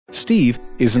Steve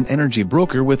is an energy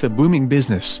broker with a booming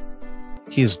business.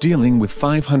 He is dealing with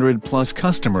 500+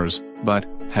 customers, but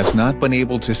has not been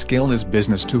able to scale his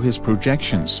business to his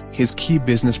projections. His key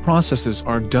business processes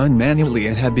are done manually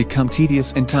and have become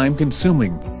tedious and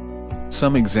time-consuming.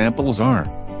 Some examples are: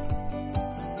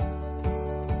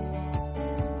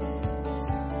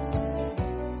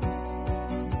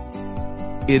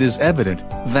 it is evident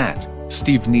that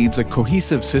Steve needs a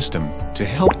cohesive system to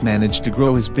help manage to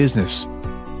grow his business.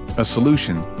 A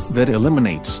solution that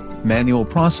eliminates manual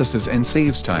processes and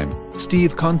saves time.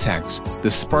 Steve contacts the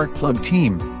Sparkplug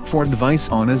team for advice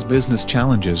on his business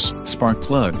challenges.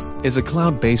 Sparkplug is a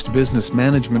cloud-based business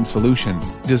management solution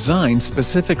designed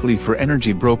specifically for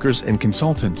energy brokers and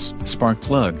consultants.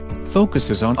 Sparkplug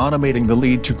focuses on automating the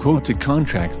lead-to-quote to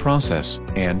contract process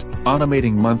and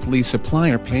automating monthly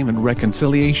supplier payment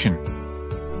reconciliation.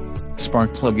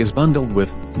 Sparkplug is bundled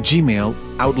with Gmail,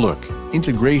 Outlook,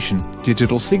 integration,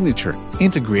 digital signature,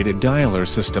 integrated dialer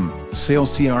system,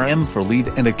 sales CRM for lead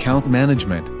and account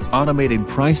management, automated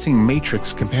pricing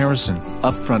matrix comparison,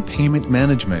 upfront payment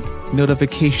management,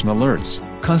 notification alerts,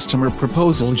 customer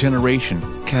proposal generation,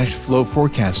 cash flow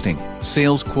forecasting,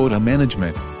 sales quota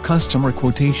management, customer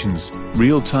quotations,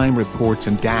 real-time reports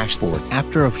and dashboard.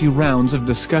 After a few rounds of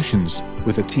discussions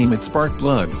with a team at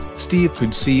Sparkplug, Steve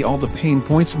could see all the pain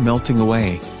points melting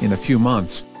away. In a few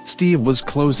months, Steve was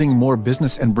closing more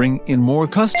business and bringing in more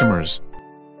customers.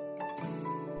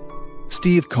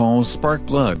 Steve calls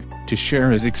Sparkplug to share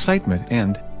his excitement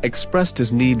and expressed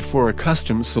his need for a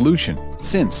custom solution.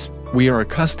 Since we are a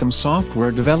custom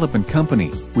software development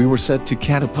company, we were set to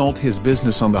catapult his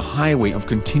business on the highway of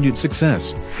continued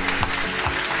success.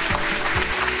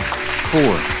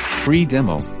 For free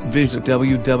demo, visit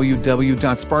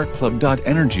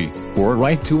www.sparkplug.energy or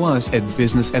write to us at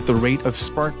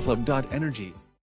business@sparkplug.energy.